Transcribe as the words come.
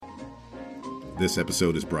This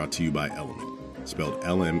episode is brought to you by Element, spelled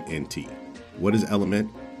LMNT. What is Element?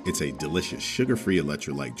 It's a delicious sugar-free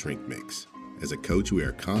electrolyte drink mix. As a coach, we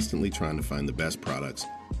are constantly trying to find the best products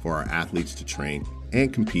for our athletes to train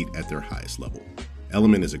and compete at their highest level.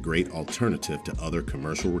 Element is a great alternative to other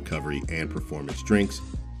commercial recovery and performance drinks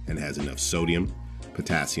and has enough sodium,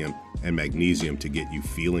 potassium, and magnesium to get you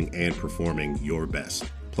feeling and performing your best.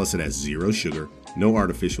 Plus, it has zero sugar, no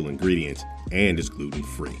artificial ingredients, and is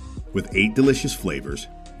gluten-free. With 8 delicious flavors,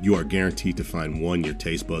 you are guaranteed to find one your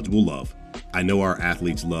taste buds will love. I know our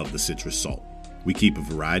athletes love the citrus salt. We keep a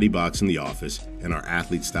variety box in the office, and our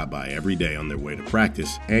athletes stop by every day on their way to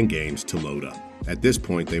practice and games to load up. At this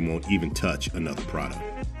point, they won't even touch another product.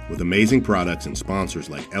 With amazing products and sponsors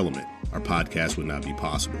like Element, our podcast would not be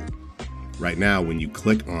possible. Right now, when you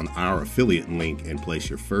click on our affiliate link and place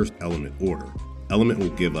your first Element order, Element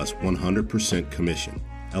will give us 100% commission.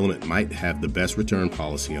 Element might have the best return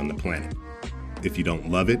policy on the planet. If you don't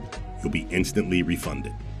love it, you'll be instantly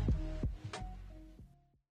refunded.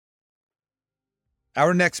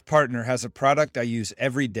 Our next partner has a product I use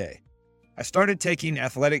every day. I started taking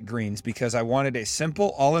Athletic Greens because I wanted a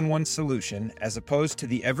simple all-in-one solution as opposed to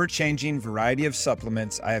the ever-changing variety of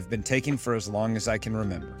supplements I have been taking for as long as I can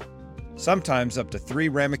remember. Sometimes up to 3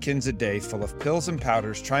 ramekins a day full of pills and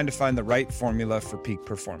powders trying to find the right formula for peak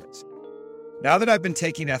performance. Now that I've been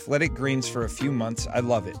taking Athletic Greens for a few months, I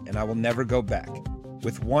love it and I will never go back.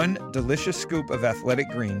 With one delicious scoop of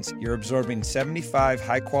Athletic Greens, you're absorbing 75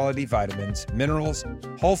 high-quality vitamins, minerals,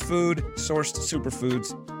 whole food, sourced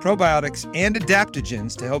superfoods, probiotics, and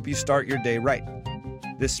adaptogens to help you start your day right.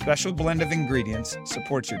 This special blend of ingredients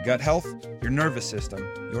supports your gut health, your nervous system,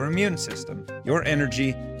 your immune system, your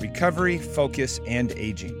energy, recovery, focus, and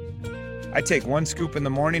aging. I take 1 scoop in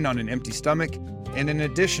the morning on an empty stomach and an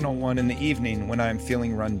additional 1 in the evening when I am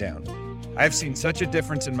feeling run down. I have seen such a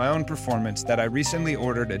difference in my own performance that I recently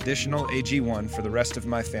ordered additional AG1 for the rest of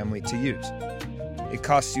my family to use. It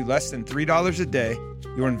costs you less than $3 a day,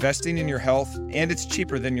 you're investing in your health, and it's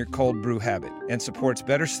cheaper than your cold brew habit, and supports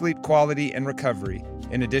better sleep quality and recovery,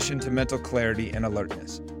 in addition to mental clarity and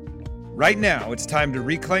alertness. Right now, it's time to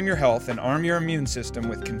reclaim your health and arm your immune system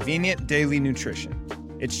with convenient daily nutrition.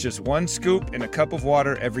 It's just 1 scoop in a cup of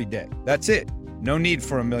water every day. That's it. No need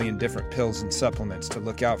for a million different pills and supplements to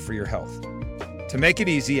look out for your health. To make it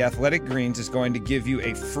easy, Athletic Greens is going to give you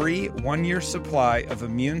a free 1-year supply of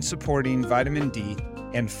immune-supporting vitamin D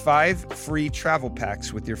and 5 free travel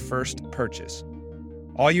packs with your first purchase.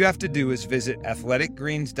 All you have to do is visit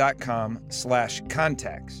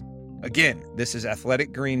athleticgreens.com/contacts. Again, this is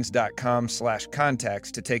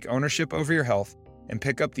athleticgreens.com/contacts to take ownership over your health and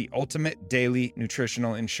pick up the ultimate daily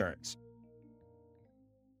nutritional insurance.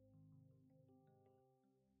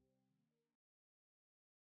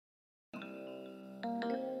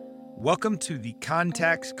 Welcome to the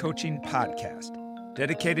Contacts Coaching Podcast,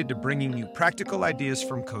 dedicated to bringing you practical ideas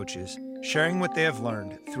from coaches, sharing what they have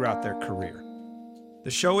learned throughout their career. The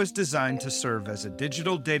show is designed to serve as a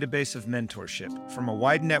digital database of mentorship from a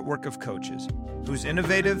wide network of coaches whose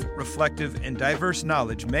innovative, reflective, and diverse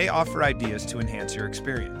knowledge may offer ideas to enhance your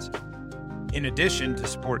experience. In addition to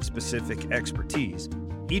sport-specific expertise,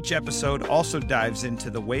 each episode also dives into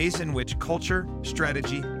the ways in which culture,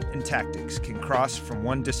 strategy, and tactics can cross from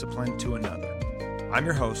one discipline to another. I'm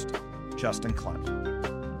your host, Justin Klein.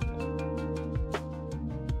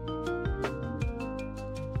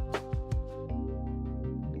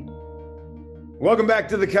 Welcome back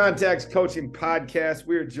to the Contacts Coaching Podcast.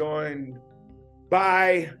 We are joined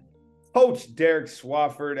by Coach Derek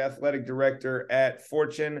Swafford, Athletic Director at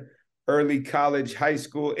Fortune Early College High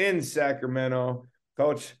School in Sacramento.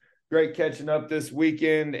 Coach, great catching up this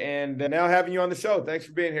weekend and now having you on the show. Thanks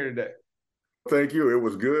for being here today. Thank you. It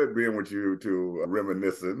was good being with you too,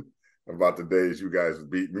 reminiscing about the days you guys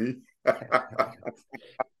beat me.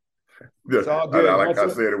 It's all good. Like I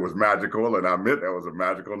said, it was magical, and I meant that was a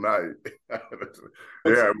magical night.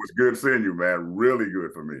 Yeah, it was good seeing you, man. Really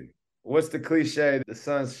good for me. What's the cliche? The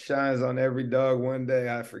sun shines on every dog one day.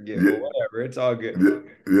 I forget. Yeah. But whatever. It's all good.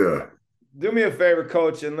 Yeah. Do me a favor,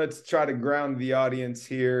 Coach, and let's try to ground the audience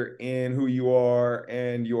here in who you are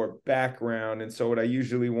and your background. And so what I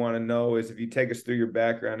usually want to know is if you take us through your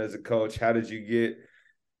background as a coach, how did you get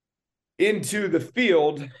into the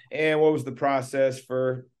field and what was the process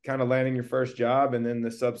for kind of landing your first job and then the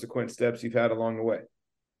subsequent steps you've had along the way?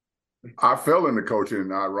 I fell into coaching,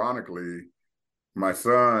 ironically. My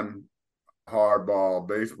son, hardball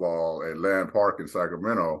baseball at Land Park in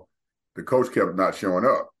Sacramento, the coach kept not showing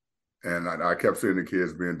up. And I kept seeing the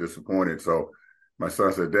kids being disappointed. So my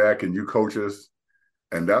son said, Dad, can you coach us?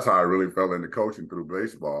 And that's how I really fell into coaching through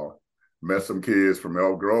baseball. Met some kids from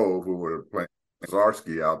Elk Grove who were playing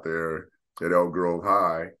Zarsky out there at Elk Grove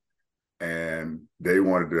High, and they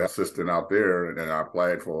wanted the assistant out there, and then I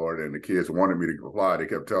applied for it, and the kids wanted me to apply. They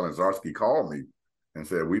kept telling Zarsky, call me and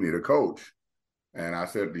said, we need a coach. And I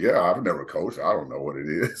said, yeah, I've never coached. I don't know what it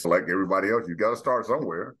is. Like everybody else, you got to start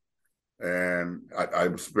somewhere. And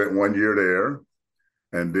I spent 1 year there.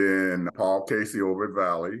 And then Paul Casey over at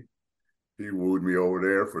Valley, he wooed me over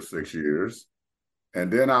there for 6 years.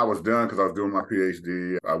 And then I was done because I was doing my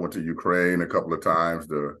PhD. I went to Ukraine a couple of times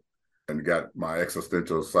and got my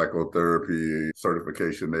existential psychotherapy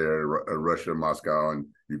certification there in Russia, Moscow, and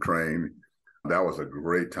Ukraine. That was a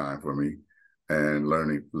great time for me and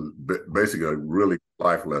learning basically a really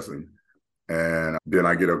life lesson. And then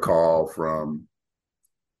I get a call from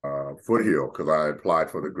Foothill because I applied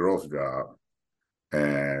for the girls' job.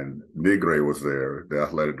 And Nigre was there, the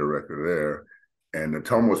athletic director there. And the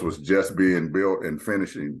Thomas was just being built and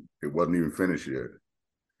finishing. It wasn't even finished yet.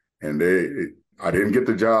 And I didn't get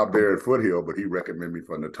the job there at Foothill, but he recommended me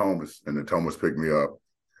for Thomas, and the Thomas picked me up.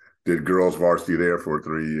 Did girls varsity there for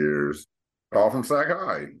 3 years. All from Sac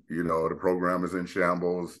High. You know, the program is in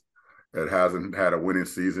shambles. It hasn't had a winning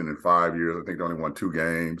season in 5 years. I think they only won 2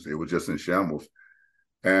 games. It was just in shambles.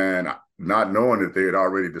 And not knowing that they had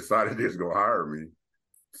already decided they was going to hire me.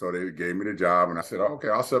 So they gave me the job, and I said, okay,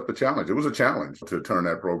 I'll accept the challenge. It was a challenge to turn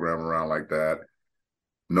that program around like that.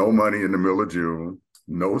 No money in the middle of June,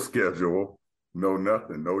 no schedule, no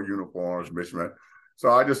nothing, no uniforms, mismatch. So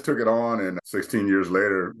I just took it on, and 16 years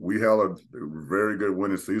later, we held a very good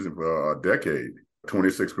winning season for a decade.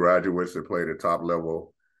 26 graduates that played at top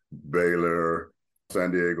level, Baylor,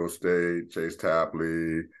 San Diego State, Chase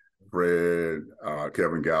Tapley, Fred,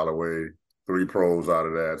 Kevin Galloway, 3 pros out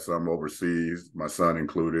of that, some overseas, my son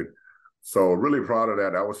included. So really proud of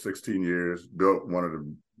that. That was 16 years, built one of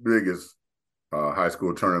the biggest high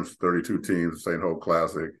school tournaments, 32 teams, St. Hope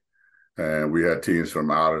Classic. And we had teams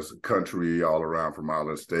from out of the country, all around from out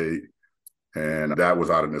of the state. And that was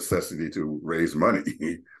out of necessity to raise money.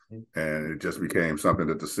 And it just became something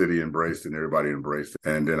that the city embraced and everybody embraced.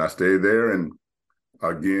 And then I stayed there and,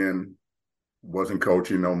 again, wasn't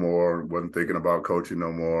coaching no more, wasn't thinking about coaching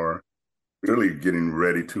no more, really getting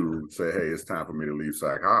ready to say, hey, it's time for me to leave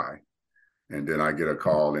Sac High. And then I get a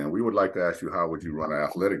call in, we would like to ask you, how would you run an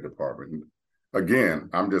athletic department? Again,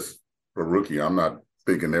 I'm just a rookie. I'm not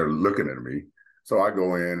thinking they're looking at me. So I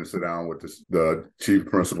go in and sit down with the chief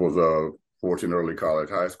principals of Fortune Early College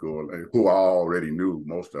High School, who I already knew,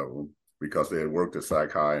 most of them, because they had worked at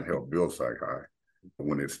Sac High and helped build Sac High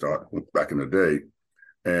when it started back in the day.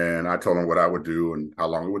 And I told them what I would do and how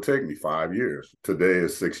long it would take me, 5 years. Today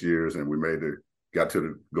is 6 years, and we got to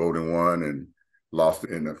the Golden One and lost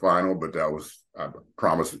in the final, but that was a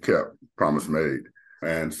promise kept, promise made.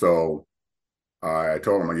 And so I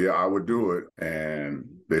told them, yeah, I would do it. And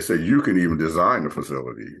they said, you can even design the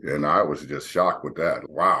facility. And I was just shocked with that.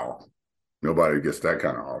 Wow, nobody gets that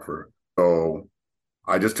kind of offer. So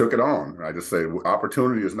I just took it on. I just say,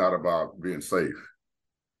 opportunity is not about being safe.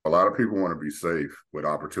 A lot of people want to be safe with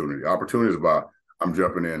opportunity. Opportunity is about, I'm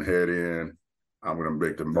jumping in, head in, I'm going to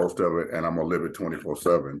make the most of it, and I'm going to live it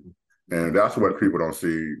 24/7. And that's what people don't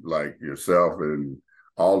see, like yourself and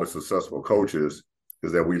all the successful coaches,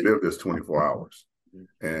 is that we live this 24 hours.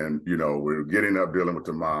 And, you know, we're getting up dealing with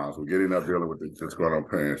the moms. We're getting up dealing with the disgruntled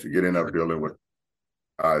parents. You're getting up dealing with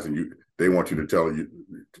guys, and they want you to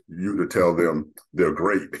tell them they're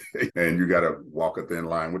great. And you got to walk a thin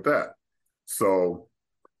line with that. So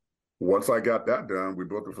once I got that done, we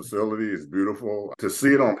built the facility. It's beautiful. To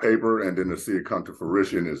see it on paper and then to see it come to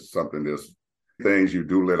fruition is something that's things you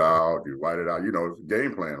doodle it out, you write it out. You know, it's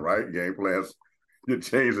game plan, right? Game plans get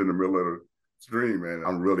changed in the middle of the stream. And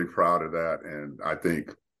I'm really proud of that. And I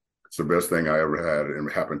think it's the best thing I ever had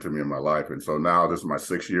and happened to me in my life. And so now this is my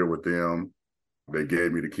 6th year with them. They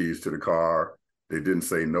gave me the keys to the car. They didn't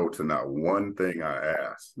say no to not one thing I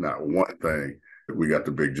asked, not one thing. We got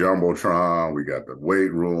the big Jumbotron, we got the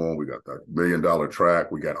weight room, we got the $1 million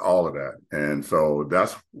track, we got all of that. And so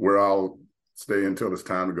that's where I'll stay until it's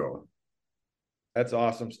time to go. That's an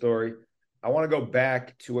awesome story. I want to go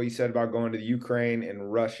back to what you said about going to the Ukraine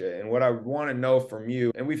and Russia. And what I want to know from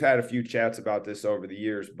you, and we've had a few chats about this over the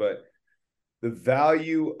years, but the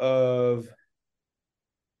value of,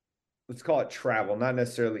 let's call it travel, not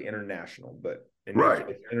necessarily international, but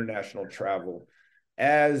international travel,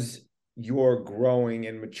 as you're growing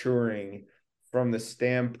and maturing from the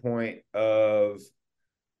standpoint of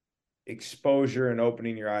exposure and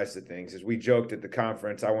opening your eyes to things. As we joked at the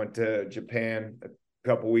conference, I went to Japan a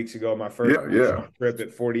couple of weeks ago, my first trip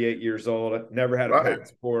at 48 years old. I never had a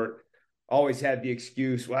passport, always had the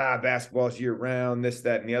excuse, basketball's year round, this,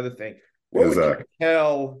 that, and the other thing. What would you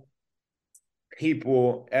tell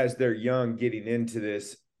people as they're young getting into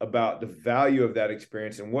this about the value of that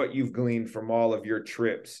experience and what you've gleaned from all of your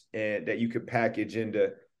trips, and that you could package into,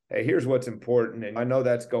 hey, here's what's important. And I know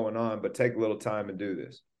that's going on, but take a little time and do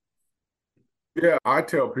this. Yeah, I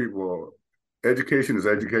tell people education is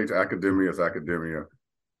education, academia is academia.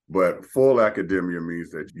 But full academia means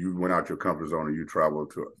that you went out your comfort zone and you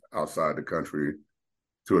traveled to outside the country,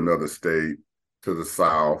 to another state, to the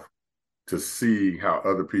South, to see how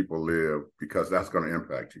other people live, because that's going to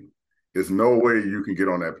impact you. There's no way you can get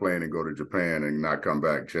on that plane and go to Japan and not come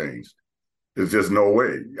back changed. There's just no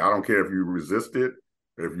way. I don't care if you resist it,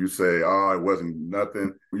 if you say, oh, it wasn't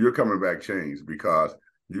nothing, you're coming back changed, because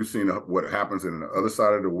you've seen what happens in the other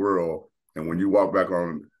side of the world. And when you walk back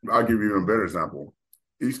on, I'll give you an even better example.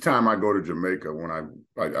 Each time I go to Jamaica, when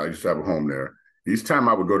I used to have a home there, each time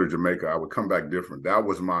I would go to Jamaica, I would come back different. That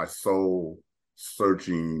was my soul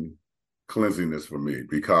searching cleansiness for me,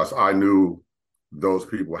 because I knew those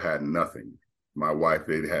people had nothing. My wife,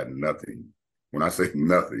 they had nothing. When I say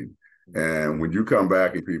nothing. And when you come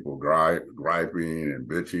back and people griping and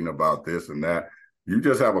bitching about this and that, you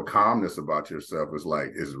just have a calmness about yourself. It's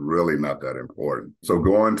like, it's really not that important. So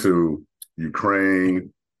going to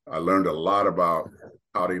Ukraine, I learned a lot about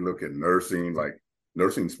how they look at nursing. Like,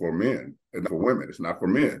 nursing's for men and for women. It's not for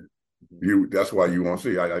men. That's why you won't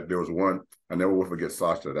see. There was one, I never will forget,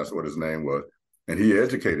 Sasha, that's what his name was. And he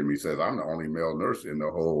educated me, says, I'm the only male nurse in the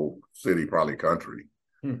whole city, probably country,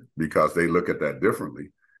 because they look at that differently.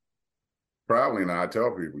 Traveling, I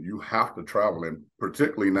tell people, you have to travel, and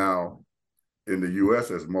particularly now in the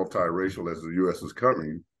U.S., as multiracial as the U.S. is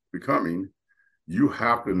becoming, you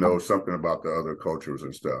have to know something about the other cultures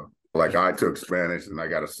and stuff. Like, I took Spanish and I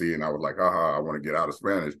got to see, and I was like, I want to get out of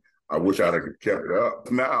Spanish. I wish I'd have kept it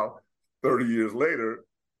up. Now, 30 years later,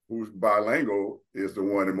 who's bilingual is the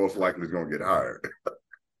one that most likely is going to get hired.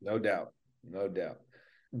 No doubt. No doubt.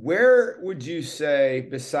 Where would you say,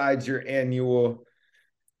 besides your annual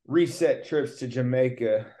reset trips to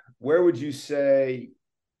Jamaica, where would you say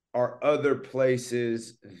are other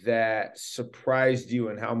places that surprised you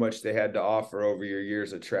and how much they had to offer over your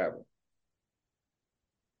years of travel?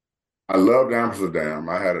 I loved Amsterdam.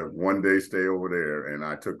 I had a one-day stay over there, and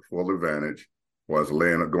I took full advantage. Was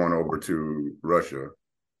going over to Russia,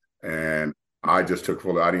 and I just took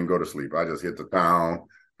full. I didn't go to sleep. I just hit the town.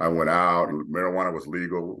 I went out, and marijuana was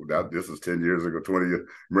legal. This was 10 years ago, 20 years.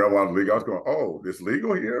 Marijuana was legal. I was going, oh, it's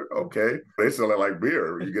legal here? Okay. They sell it like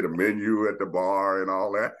beer. You get a menu at the bar and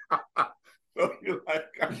all that. So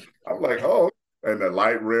I'm like, oh. And the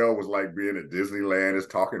light rail was like being at Disneyland. It's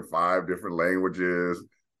talking 5 different languages,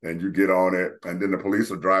 and you get on it. And then the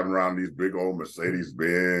police are driving around these big old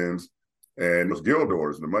Mercedes-Benz. And it was guild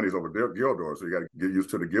doors, and the money's over there, guild doors. So you got to get used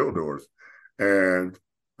to the guild doors. And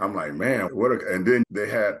I'm like, man, and then they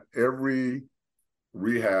had every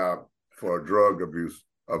rehab for drug abuse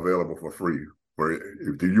available for free. Where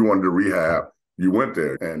if you wanted to rehab, you went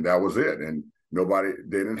there, and that was it. And they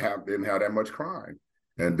didn't have that much crime.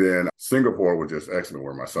 And then Singapore was just excellent,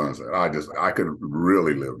 where my son's at. I could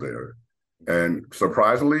really live there. And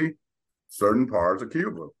surprisingly, certain parts of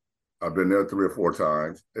Cuba, I've been there 3 or 4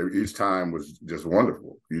 times. Each time was just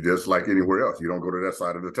wonderful. You just like anywhere else. You don't go to that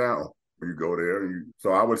side of the town. You go there.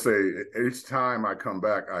 So I would say each time I come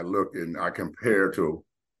back, I look and I compare to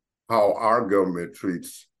how our government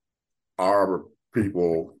treats our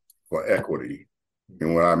people for equity.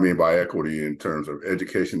 And what I mean by equity in terms of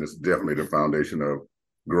education is definitely the foundation of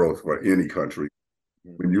growth for any country.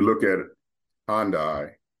 When you look at Hyundai,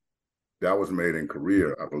 that was made in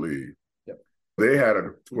Korea, I believe. They had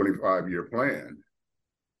a 25-year plan.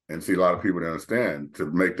 And see, a lot of people don't understand, to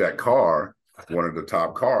make that car one of the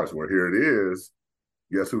top cars, where here it is,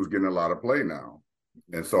 guess who's getting a lot of play now?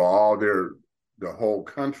 And so the whole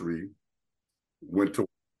country went to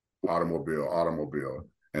automobile.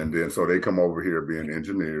 And then so they come over here being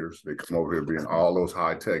engineers, they come over here being all those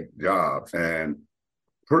high-tech jobs. And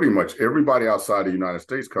pretty much everybody outside the United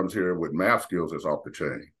States comes here with math skills that's off the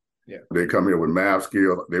chain. Yeah. They come here with math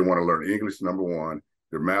skills. They want to learn English, number one.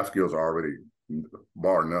 Their math skills are already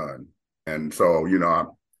bar none. And so,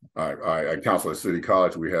 I counseled at City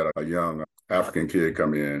College. We had a young African kid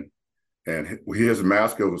come in, and his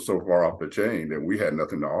math skills were so far off the chain that we had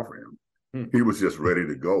nothing to offer him. He was just ready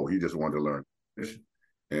to go. He just wanted to learn English.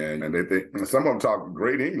 And they think, and some of them talk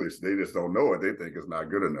great English. They just don't know it. They think it's not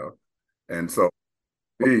good enough. And so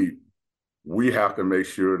we have to make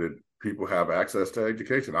sure that people have access to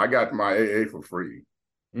education. I got my AA for free,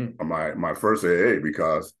 my first AA,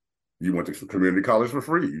 because you went to community college for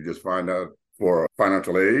free. You just find out for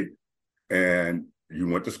financial aid, and you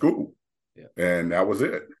went to school, and that was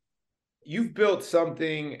it. you've built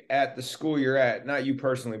something at the school you're at, not you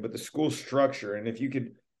personally, but the school structure. And if you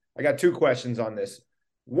could, I got two questions on this.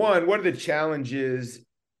 One, what are the challenges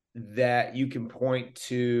that you can point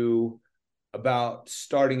to about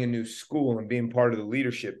starting a new school and being part of the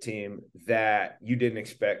leadership team that you didn't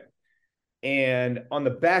expect? And on the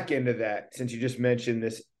back end of that, since you just mentioned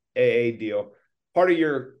this AA deal, part of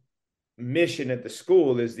your mission at the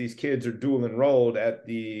school is these kids are dual enrolled at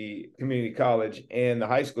the community college and the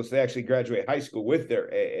high school. So they actually graduate high school with their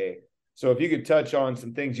AA. So if you could touch on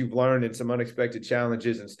some things you've learned and some unexpected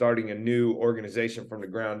challenges in starting a new organization from the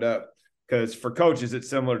ground up, because for coaches, it's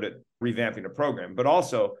similar to revamping a program, but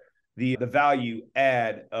also the value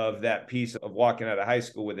add of that piece of walking out of high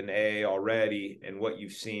school with an AA already and what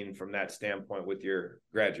you've seen from that standpoint with your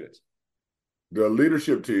graduates. The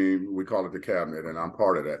leadership team, we call it the cabinet, and I'm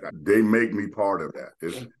part of that. They make me part of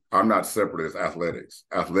that. I'm not separate as athletics.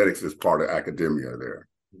 Athletics is part of academia there.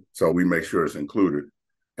 So we make sure it's included.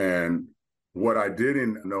 And what I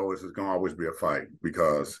didn't know is it's going to always be a fight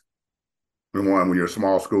because, number one, when you're a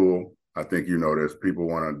small school, I think you know this, people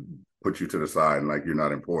want to put you to the side and like you're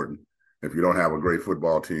not important. If you don't have a great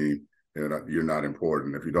football team, you're not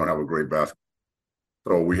important. If you don't have a great basketball.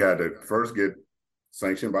 So we had to first get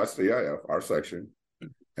sanctioned by CIF, our section.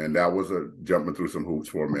 And that was jumping through some hoops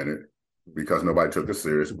for a minute because nobody took us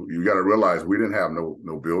serious. You got to realize we didn't have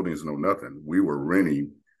no buildings, no nothing. We were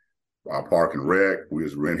renting our park and rec. We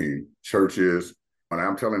was renting churches. And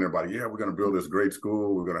I'm telling everybody, yeah, we're going to build this great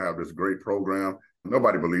school. We're going to have this great program.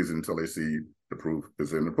 Nobody believes it until they see the proof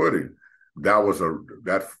is in the pudding.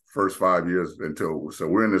 That first 5 years so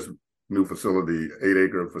we're in this new facility,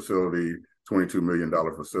 8-acre facility, $22 million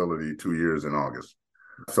facility, 2 years in August.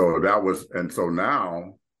 So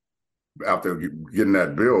now, after getting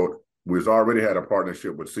that built, we've already had a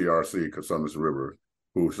partnership with CRC, Cosumnes River,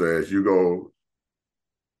 who says, you go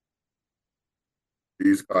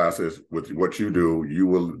these classes with what you do, you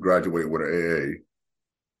will graduate with an AA.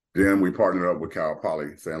 Then we partnered up with Cal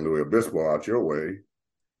Poly, San Luis Obispo, out your way.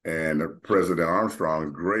 And President Armstrong is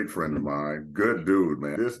a great friend of mine. Good dude,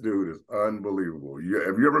 man. This dude is unbelievable.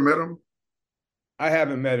 Have you ever met him? I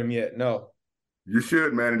haven't met him yet, no. You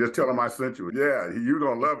should, man, and just tell him I sent you. Yeah, you're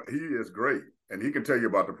going to love it. He is great. And he can tell you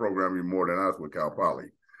about the program even more than us with Cal Poly.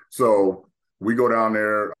 So we go down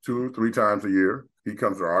there 2-3 times a year. He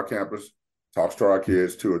comes to our campus, talks to our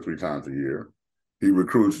kids 2 or 3 times a year. He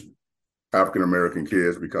recruits African-American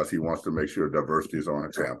kids because he wants to make sure diversity is on the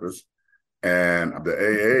campus. And the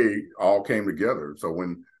AA all came together. So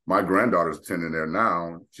when my granddaughter's attending there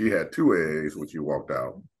now, she had 2 AAs when she walked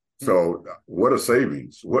out. So what a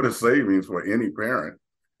savings. What a savings for any parent.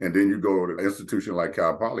 And then you go to an institution like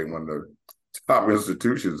Cal Poly, one of the top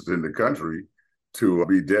institutions in the country, to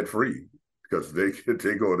be debt-free because they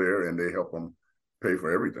go there and they help them pay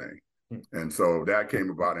for everything. And so that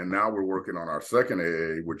came about. And now we're working on our second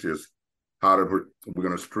AA, which is we're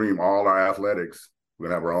going to stream all our athletics. We're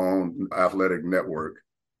going to have our own athletic network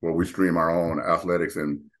where we stream our own athletics,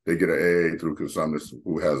 and they get an AA through Cosumnes,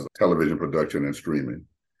 who has television production and streaming.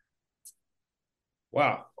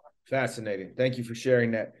 Wow. Fascinating. Thank you for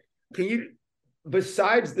sharing that. Can you,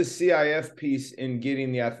 besides the CIF piece in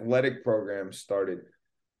getting the athletic program started,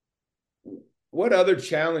 what other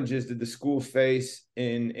challenges did the school face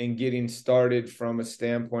in getting started from a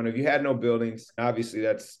standpoint of, you had no buildings? Obviously,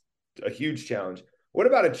 that's a huge challenge. What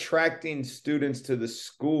about attracting students to the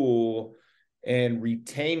school and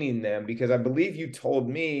retaining them? Because I believe you told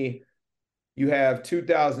me you have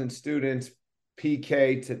 2,000 students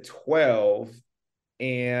PK to 12,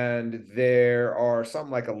 and there are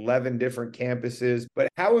something like 11 different campuses. But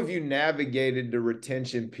how have you navigated the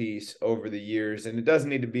retention piece over the years? And it doesn't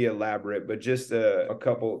need to be elaborate, but just a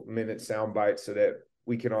couple minute sound bites so that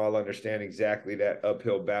we can all understand exactly that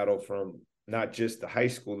uphill battle from not just the high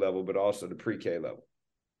school level, but also the pre-K level.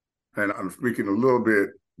 And I'm speaking a little bit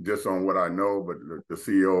just on what I know, but the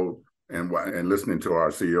CEO and listening to our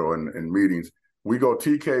CEO in meetings, we go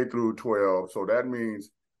TK through 12. So that means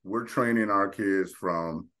we're training our kids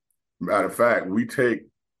from, matter of fact, we take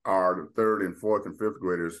our 3rd and 4th and 5th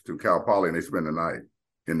graders to Cal Poly and they spend the night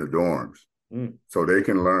in the dorms. So they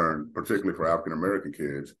can learn, particularly for African-American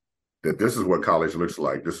kids, that this is what college looks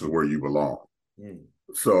like. This is where you belong.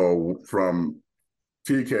 So from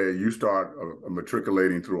TK, you start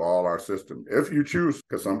matriculating through all our system. If you choose,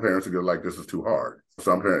 because some parents are like, this is too hard.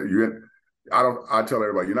 Some parents, I tell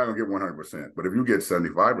everybody, you're not going to get 100%, but if you get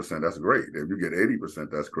 75%, that's great. If you get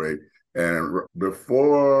 80%, that's great. And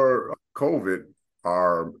before COVID,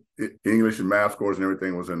 our English and math scores and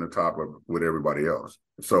everything was in the top with everybody else.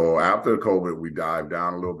 So after COVID, we dived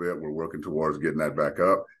down a little bit. We're working towards getting that back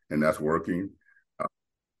up, and that's working.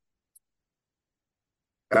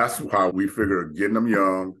 That's how we figure getting them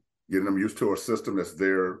young, getting them used to a system that's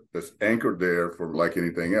there, that's anchored there for like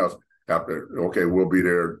anything else. After, okay, we'll be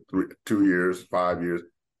there 2 years, 5 years.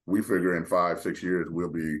 We figure in 5, 6 years, we'll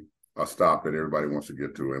be a stop that everybody wants to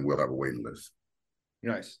get to, and we'll have a waiting list.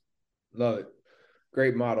 Nice. Love it.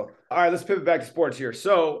 Great model. All right, let's pivot back to sports here.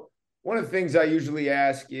 So one of the things I usually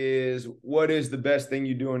ask is, what is the best thing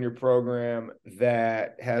you do in your program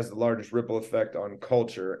that has the largest ripple effect on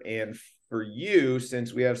culture? And for you,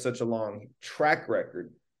 since we have such a long track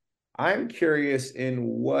record, I'm curious in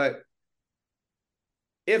what,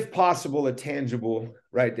 if possible, a tangible,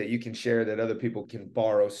 right, that you can share that other people can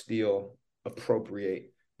borrow, steal,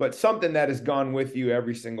 appropriate, but something that has gone with you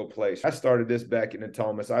every single place. I started this back in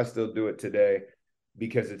Thomas. I still do it today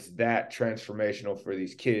because it's that transformational for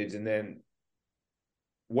these kids. And then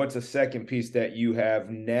what's a second piece that you have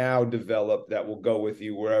now developed that will go with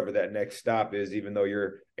you wherever that next stop is, even though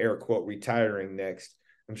you're air quote retiring next?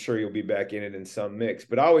 I'm sure you'll be back in it in some mix,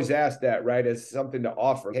 but I always ask that, right, as something to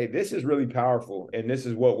offer. Hey, this is really powerful, and this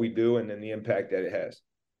is what we do, and then the impact that it has.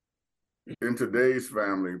 In today's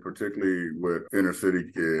family, particularly with inner city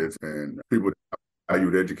kids and people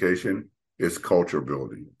valued education, it's culture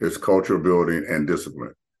building. It's culture building and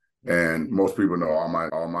discipline. And most people know all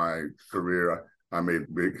my career, I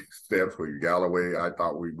made big steps with Galloway. I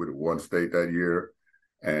thought we would have won state that year,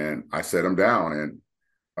 and I set them down, and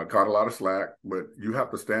I caught a lot of slack. But you have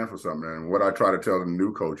to stand for something. And what I try to tell the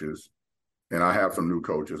new coaches, and I have some new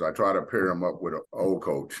coaches, I try to pair them up with an old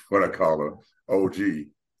coach, what I call an OG,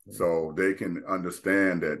 so they can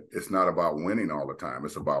understand that it's not about winning all the time.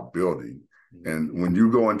 It's about building. And when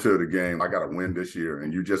you go into the game, I got to win this year,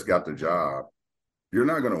 and you just got the job, you're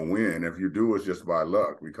not going to win. If you do, it's just by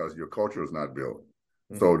luck because your culture is not built.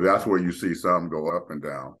 So that's where you see some go up and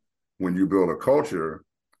down. When you build a culture,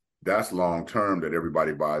 that's long-term that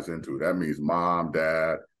everybody buys into. That means mom,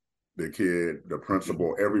 dad, the kid, the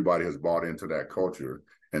principal, everybody has bought into that culture.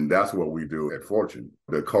 And that's what we do at Fortune.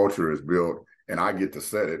 The culture is built, and I get to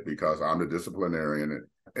set it because I'm the disciplinarian.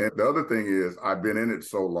 And the other thing is I've been in it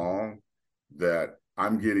so long that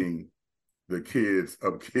I'm getting the kids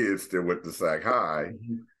that went to Sac High,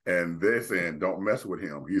 and they're saying, don't mess with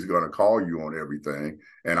him. He's going to call you on everything,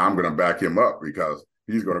 and I'm going to back him up because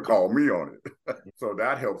he's going to call me on it. So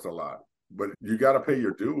that helps a lot. But you got to pay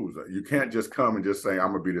your dues. You can't just come and just say,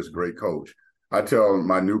 I'm going to be this great coach. I tell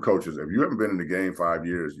my new coaches, if you haven't been in the game 5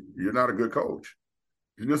 years, you're not a good coach.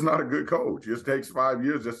 You're just not a good coach. It just takes 5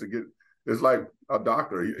 years just to get, it's like a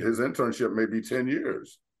doctor. His internship may be 10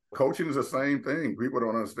 years. Coaching is the same thing. People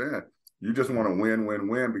don't understand. You just want to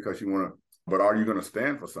win because you want to, but are you going to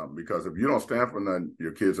stand for something? Because if you don't stand for nothing,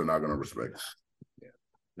 your kids are not going to respect you. Yeah,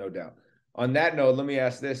 no doubt. On that note, let me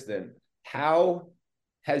ask this then. How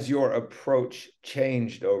has your approach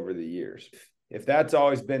changed over the years? If that's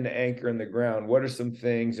always been the anchor in the ground, what are some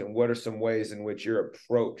things and what are some ways in which your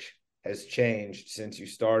approach has changed since you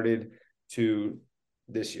started to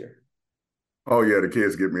this year? Oh, yeah, the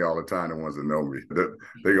kids get me all the time, the ones that know me.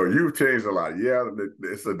 They go, you've changed a lot. Yeah,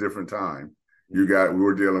 it's a different time.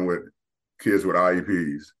 We're dealing with kids with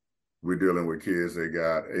IEPs. We're dealing with kids that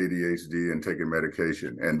got ADHD and taking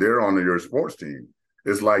medication, and they're on your sports team.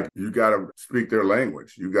 It's like you got to speak their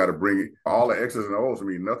language. You got to bring it. All the X's and O's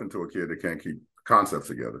mean nothing to a kid that can't keep concepts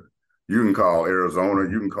together. You can call Arizona.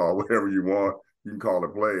 You can call whatever you want. You can call the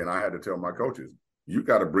play. And I had to tell my coaches, you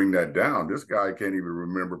got to bring that down. This guy can't even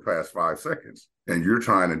remember past 5 seconds. And you're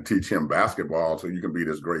trying to teach him basketball so you can be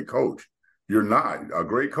this great coach. You're not. A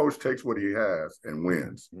great coach takes what he has and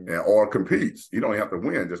wins or competes. You don't have to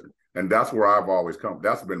win. And that's where I've always come.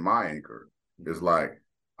 That's been my anchor. It's like,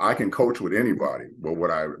 I can coach with anybody, but what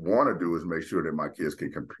I want to do is make sure that my kids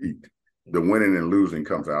can compete. The winning and losing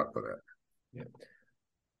comes out for that. Yeah.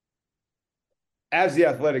 As the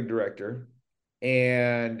athletic director,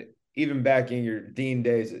 and even back in your dean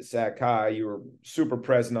days at Sac High, you were super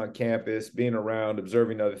present on campus, being around,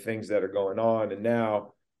 observing other things that are going on. And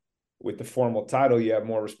now with the formal title, you have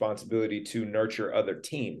more responsibility to nurture other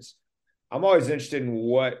teams. I'm always interested in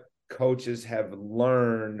what coaches have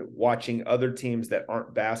learned watching other teams that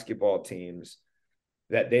aren't basketball teams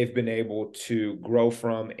that they've been able to grow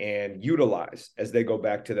from and utilize as they go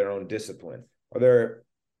back to their own discipline.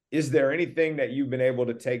 Is there anything that you've been able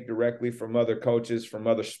to take directly from other coaches from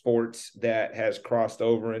other sports that has crossed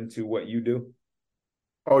over into what you do?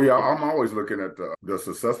 Oh, yeah. I'm always looking at the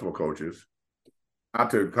successful coaches, not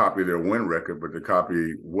to copy their win record, but to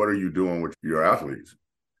copy what are you doing with your athletes?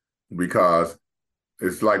 Because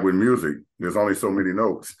it's like with music, there's only so many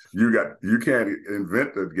notes. You can't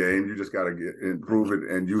invent the game. You just got to improve it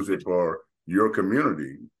and use it for your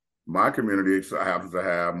community. My community happens to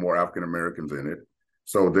have more African Americans in it.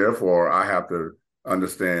 So therefore, I have to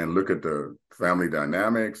understand, look at the family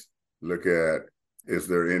dynamics, look at, is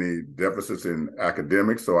there any deficits in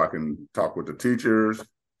academics, so I can talk with the teachers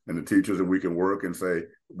and we can work and say,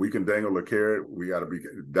 we can dangle a carrot. We got to be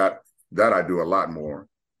that I do a lot more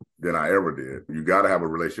than I ever did. You got to have a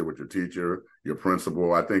relationship with your teacher, your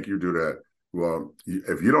principal. I think you do that. Well,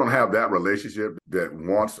 if you don't have that relationship that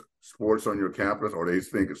wants sports on your campus, or they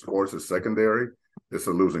think sports is secondary, it's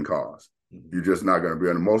a losing cause. You're just not going to be.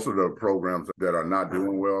 And most of the programs that are not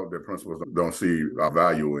doing well, their principals don't see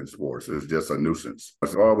value in sports. It's just a nuisance.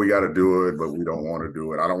 It's, oh, we got to do it, but we don't want to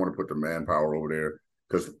do it. I don't want to put the manpower over there,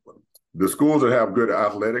 because the schools that have good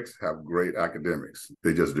athletics have great academics.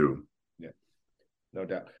 They just do. Yeah, no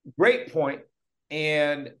doubt. Great point.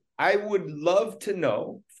 And I would love to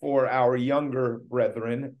know, for our younger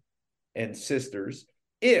brethren and sisters,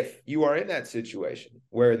 if you are in that situation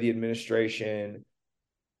where the administration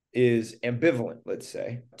is ambivalent, let's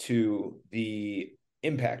say, to the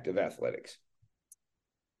impact of athletics,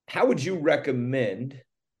 how would you recommend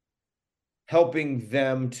helping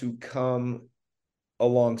them to come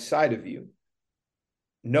alongside of you,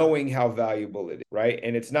 knowing how valuable it is, right?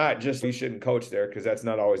 And it's not just you shouldn't coach there, because that's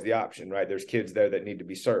not always the option, right? There's kids there that need to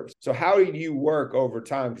be served. So how do you work over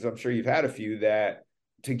time, because I'm sure you've had a few, that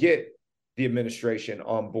to get the administration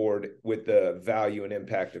on board with the value and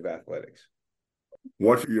impact of athletics?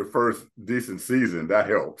 Once your first decent season, that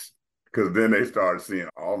helps, because then they start seeing,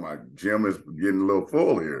 oh, my gym is getting a little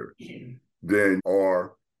full here. Then,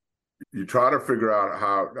 or you try to figure out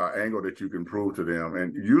how angle that you can prove to them,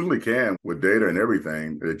 and you usually can with data and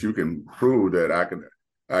everything, that you can prove that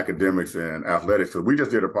academics and athletics. So we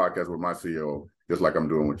just did a podcast with my CEO, just like I'm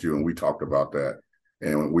doing with you, and we talked about that,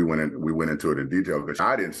 and we went into it in detail, because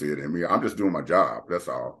I didn't see it in me. I'm just doing my job. That's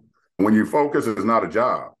all. When you focus, it's not a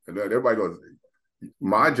job, and everybody goes,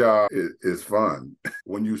 my job is fun.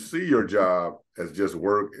 When you see your job as just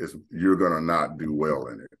work, you're going to not do well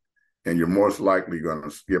in it. And you're most likely going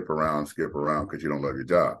to skip around because you don't love your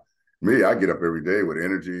job. Me, I get up every day with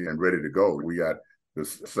energy and ready to go. We got the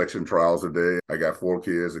section trials a day. I got 4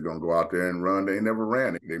 kids that are going to go out there and run. They never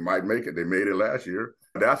ran it. They might make it. They made it last year.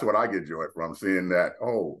 That's what I get joy from, seeing that,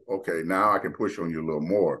 oh, okay, now I can push on you a little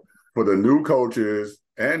more. For the new coaches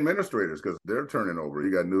and administrators, because they're turning over.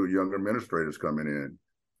 You got new, younger administrators coming in.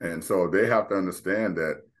 And so they have to understand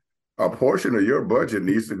that a portion of your budget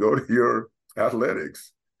needs to go to your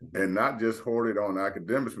athletics and not just hoard it on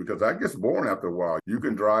academics, because that gets boring after a while. You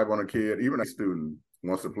can drive on a kid, even a student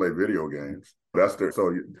wants to play video games.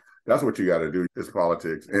 So that's what you got to do, is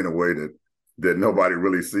politics in a way that nobody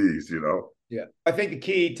really sees, you know? Yeah. I think the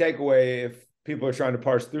key takeaway, if people are trying to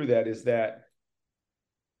parse through that, is that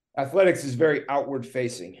athletics is very outward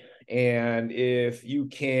facing. And if you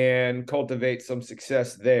can cultivate some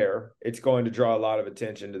success there, it's going to draw a lot of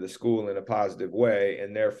attention to the school in a positive way.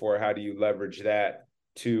 And therefore, how do you leverage that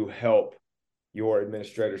to help your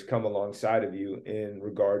administrators come alongside of you in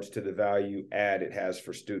regards to the value add it has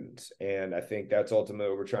for students? And I think that's ultimately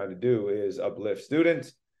what we're trying to do, is uplift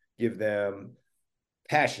students, give them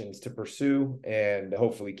passions to pursue, and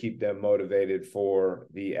hopefully keep them motivated for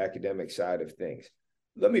the academic side of things.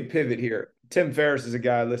 Let me pivot here. Tim Ferriss is a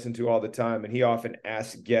guy I listen to all the time, and he often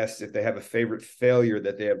asks guests if they have a favorite failure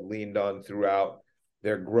that they have leaned on throughout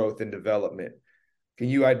their growth and development. Can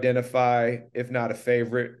you identify, if not a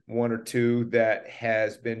favorite, 1 or 2 that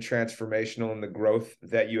has been transformational in the growth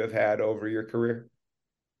that you have had over your career?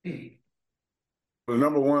 The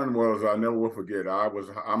number one was, I never will forget,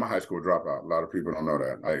 I'm a high school dropout. A lot of people don't know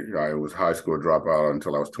that. I was high school dropout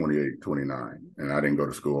until I was 28, 29, and I didn't go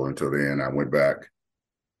to school until then. I went back.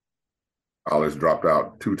 I was dropped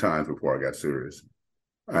out 2 times before I got serious.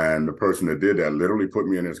 And the person that did that literally put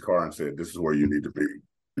me in his car and said, this is where you need to be,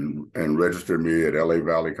 and registered me at LA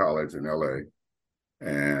Valley College in LA.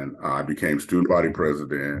 And I became student body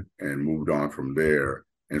president and moved on from there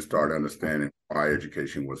and started understanding why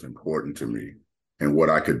education was important to me and what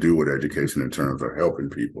I could do with education in terms of helping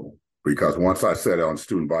people. Because once I sat on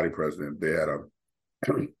student body president,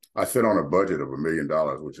 I sat on a budget of $1 million,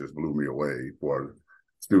 which just blew me away for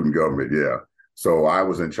student government, yeah. So I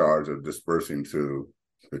was in charge of dispersing to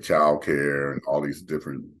the child care and all these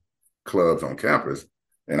different clubs on campus.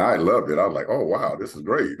 And I loved it. I was like, oh, wow, this is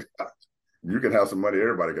great. You can have some money.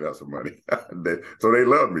 Everybody can have some money. So they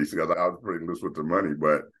loved me, because I was pretty loose with the money.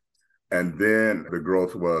 And then the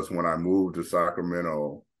growth was when I moved to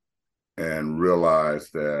Sacramento and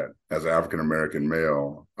realized that as an African-American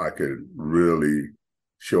male, I could really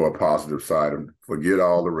show a positive side and forget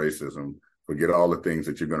all the racism, forget all the things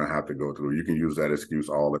that you're going to have to go through. You can use that excuse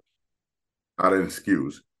not an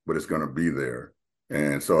excuse, but it's going to be there.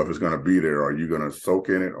 And so if it's going to be there, are you going to soak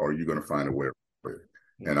in it or are you going to find a way around it?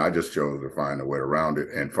 And I just chose to find a way around it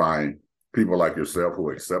and find people like yourself who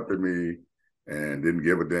accepted me and didn't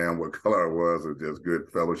give a damn what color it was, or just good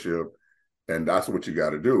fellowship. And that's what you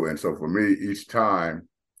got to do. And so for me, each time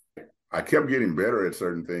I kept getting better at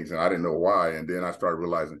certain things and I didn't know why. And then I started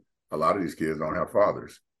realizing a lot of these kids don't have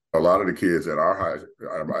fathers. A lot of the kids at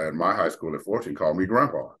my high school at Fortune called me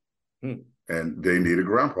grandpa. And they need a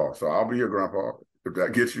grandpa. So I'll be your grandpa. If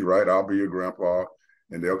that gets you right, I'll be your grandpa.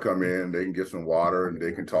 And they'll come in, they can get some water and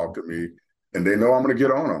they can talk to me. And they know I'm going to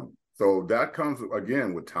get on them. So that comes,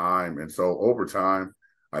 again, with time. And so over time,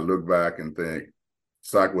 I look back and think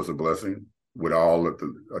SAC was a blessing with all of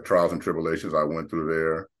the trials and tribulations I went through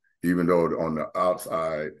there. Even though on the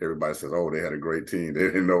outside, everybody says, oh, they had a great team. They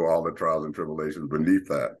didn't know all the trials and tribulations beneath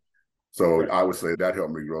that. So I would say that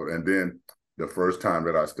helped me grow. And then the first time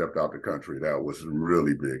that I stepped out the country, that was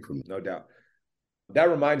really big for me. No doubt. That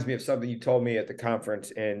reminds me of something you told me at the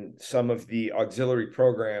conference and some of the auxiliary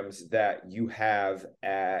programs that you have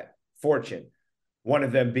at Fortune. One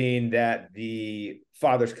of them being that the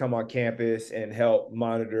fathers come on campus and help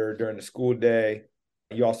monitor during the school day.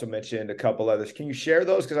 You also mentioned a couple others. Can you share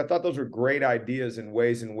those? Because I thought those were great ideas and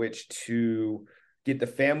ways in which to get the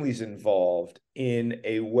families involved in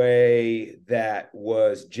a way that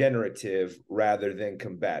was generative rather than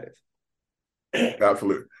combative.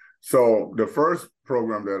 Absolutely. So the first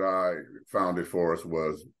program that I founded for us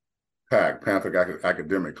was PAC, Panther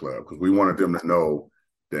Academic Club, because we wanted them to know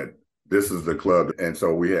that this is the club. And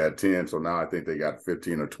so we had 10. So now I think they got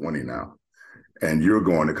 15 or 20 now. And you're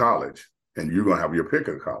going to college and you're going to have your pick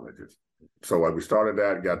of colleges. So we started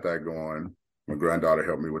that, got that going. My granddaughter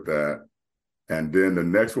helped me with that. And then the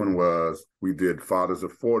next one was we did Fathers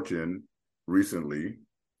of Fortune recently.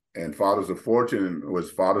 And Fathers of Fortune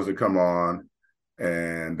was fathers that come on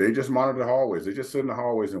and they just monitor the hallways. They just sit in the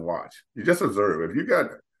hallways and watch. You just observe. If you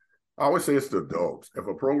got, I always say it's the adults. If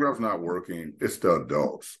a program's not working, it's the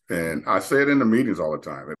adults. And I say it in the meetings all the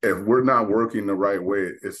time. If we're not working the right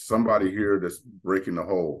way, it's somebody here that's breaking the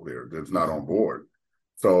hole there that's not on board.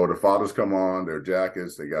 So the fathers come on, their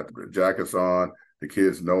jackets, they got the jackets on, the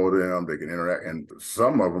kids know them, they can interact. And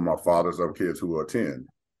some of them are fathers of kids who attend.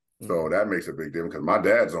 So that makes a big difference because my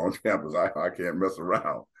dad's on campus. I can't mess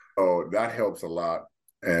around. So that helps a lot.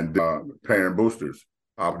 And parent boosters,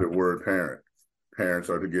 opposite word parent. Parents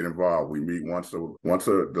are to get involved. We meet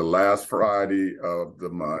the last Friday of the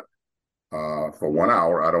month for 1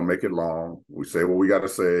 hour. I don't make it long. We say what we got to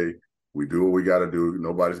say. We do what we got to do.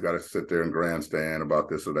 Nobody's got to sit there and grandstand about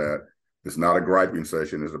this or that. It's not a griping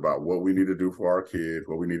session. It's about what we need to do for our kids,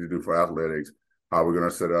 what we need to do for athletics, how we're going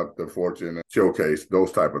to set up the Fortune showcase,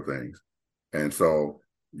 those type of things. And so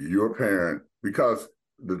your parent, because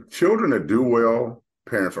the children that do well,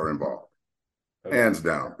 parents are involved, hands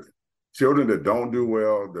down. Children that don't do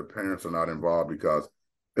well, the parents are not involved because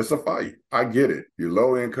it's a fight. I get it. You're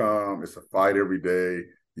low income. It's a fight every day.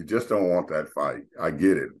 You just don't want that fight. I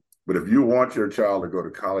get it. But if you want your child to go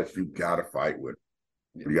to college, you got to fight with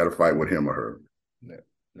him. You got to fight with him or her.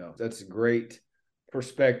 No, that's a great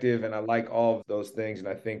perspective. And I like all of those things. And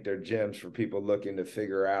I think they're gems for people looking to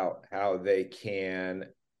figure out how they can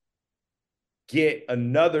get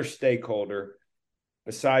another stakeholder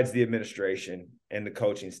besides the administration and the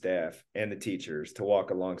coaching staff and the teachers to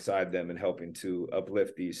walk alongside them and helping to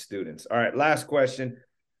uplift these students. All right, last question.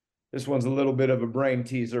 This one's a little bit of a brain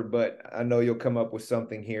teaser, but I know you'll come up with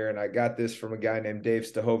something here. And I got this from a guy named Dave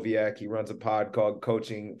Stahoviak. He runs a pod called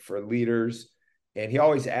Coaching for Leaders. And he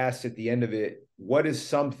always asks at the end of it, what is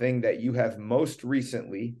something that you have most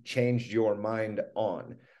recently changed your mind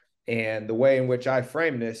on? And the way in which I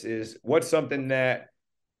frame this is, what's something that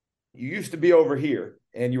you used to be over here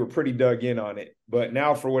and you were pretty dug in on it, but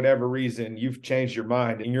now for whatever reason, you've changed your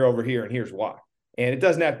mind and you're over here and here's why. And it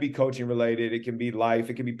doesn't have to be coaching related. It can be life.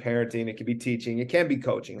 It can be parenting. It can be teaching. It can be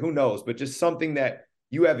coaching. Who knows? But just something that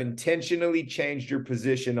you have intentionally changed your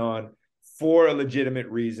position on for a legitimate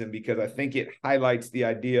reason, because I think it highlights the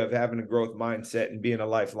idea of having a growth mindset and being a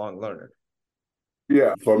lifelong learner.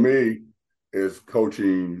 Yeah, for me, it's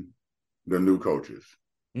coaching the new coaches.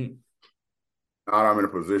 Now I'm in a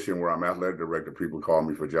position where I'm athletic director. People call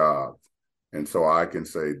me for jobs. And so I can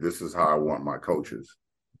say, this is how I want my coaches.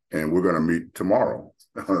 And we're going to meet tomorrow.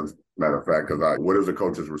 Matter of fact, because what is a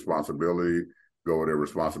coach's responsibility? Go with their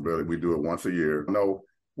responsibility. We do it once a year. No,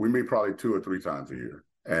 we meet probably 2 or 3 times a year.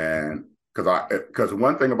 And because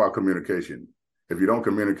one thing about communication, if you don't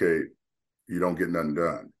communicate, you don't get nothing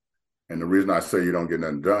done. And the reason I say you don't get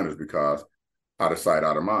nothing done is because out of sight,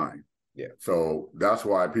 out of mind. Yeah. So that's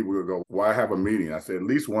why people will go, why have a meeting? I say at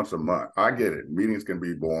least once a month. I get it. Meetings can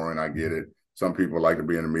be boring. I get it. Some people like to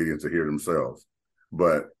be in the meetings to hear themselves.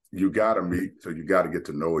 But you got to meet, so you got to get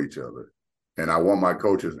to know each other. And I want my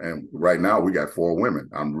coaches, and right now we got 4 women.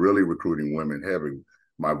 I'm really recruiting women heavy.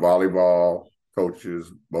 My volleyball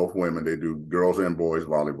coaches, both women, they do girls and boys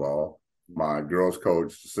volleyball. My girls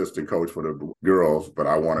coach, assistant coach for the girls, but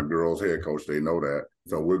I want a girls head coach. They know that.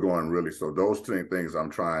 So we're going really, so those 2 things I'm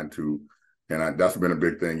trying to, and that's been a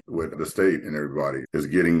big thing with the state and everybody, is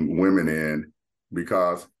getting women in,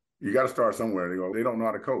 because you got to start somewhere. They don't know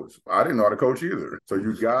how to coach. I didn't know how to coach either. So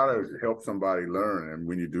you got to help somebody learn. And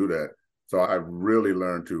when you do that, so I've really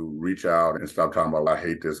learned to reach out and stop talking about, I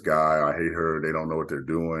hate this guy, I hate her, they don't know what they're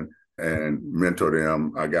doing, and mentor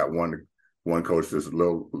them. I got one coach that's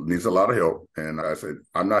needs a lot of help. And I said,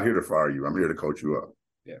 I'm not here to fire you. I'm here to coach you up.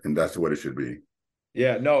 Yeah. And that's what it should be.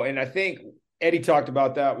 Yeah, no. And I think Eddie talked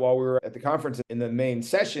about that while we were at the conference in the main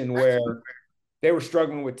session, where they were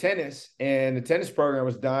struggling with tennis and the tennis program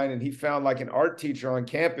was dying. And he found like an art teacher on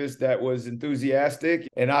campus that was enthusiastic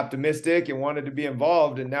and optimistic and wanted to be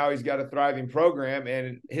involved. And now he's got a thriving program.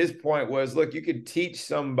 And his point was, look, you could teach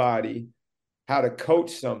somebody how to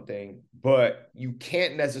coach something, but you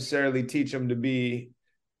can't necessarily teach them to be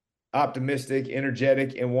optimistic,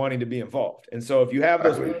 energetic, and wanting to be involved. And so if you have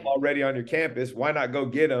those people already on your campus, why not go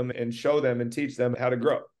get them and show them and teach them how to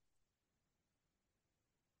grow?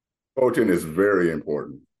 Coaching is very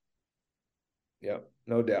important. Yeah,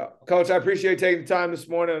 no doubt. Coach, I appreciate taking the time this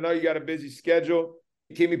morning. I know you got a busy schedule.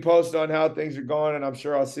 Keep me posted on how things are going, and I'm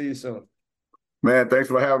sure I'll see you soon. Man, thanks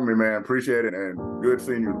for having me, man. Appreciate it, and good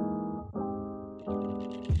seeing you.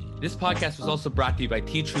 This podcast was also brought to you by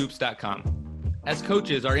teachhoops.com. As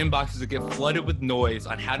coaches, our inboxes get flooded with noise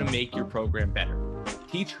on how to make your program better.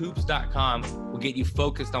 Teachhoops.com will get you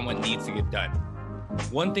focused on what needs to get done.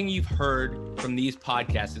 One thing you've heard from these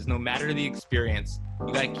podcasts is no matter the experience,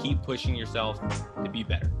 you got to keep pushing yourself to be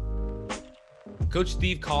better. Coach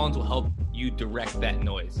Steve Collins will help you direct that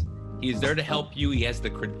noise. He is there to help you. He has the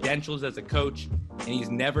credentials as a coach, and he's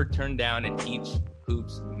never turned down a Teach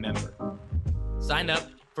Hoops member. Sign up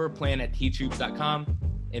for a plan at teachhoops.com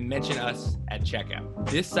and mention us at checkout.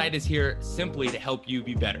 This site is here simply to help you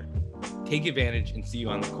be better. Take advantage and see you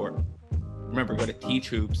on the court. Remember, go to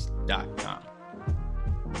teachhoops.com.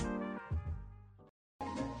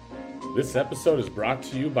 This episode is brought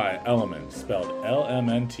to you by Element, spelled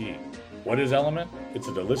LMNT. What is Element? It's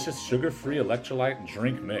a delicious sugar-free electrolyte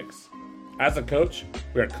drink mix. As a coach,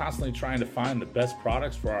 we are constantly trying to find the best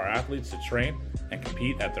products for our athletes to train and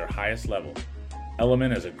compete at their highest level.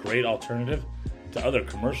 Element is a great alternative to other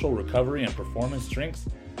commercial recovery and performance drinks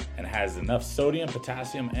and has enough sodium,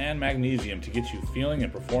 potassium, and magnesium to get you feeling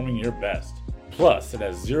and performing your best. Plus, it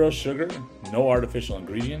has zero sugar, no artificial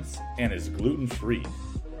ingredients, and is gluten-free.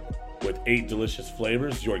 With 8 delicious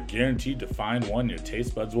flavors, you're guaranteed to find one your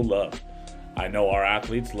taste buds will love. I know our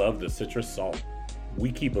athletes love the citrus salt.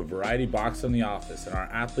 We keep a variety box in the office, and our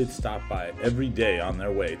athletes stop by every day on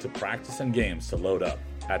their way to practice and games to load up.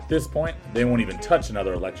 At this point, they won't even touch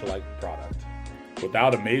another electrolyte product.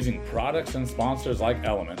 Without amazing products and sponsors like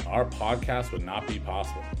Element, our podcast would not be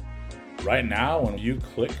possible. Right now, when you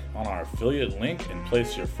click on our affiliate link and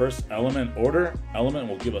place your first Element order, Element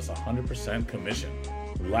will give us 100% commission.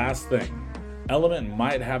 Last thing, Element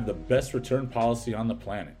might have the best return policy on the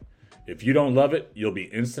planet. If you don't love it, you'll be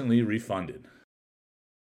instantly refunded.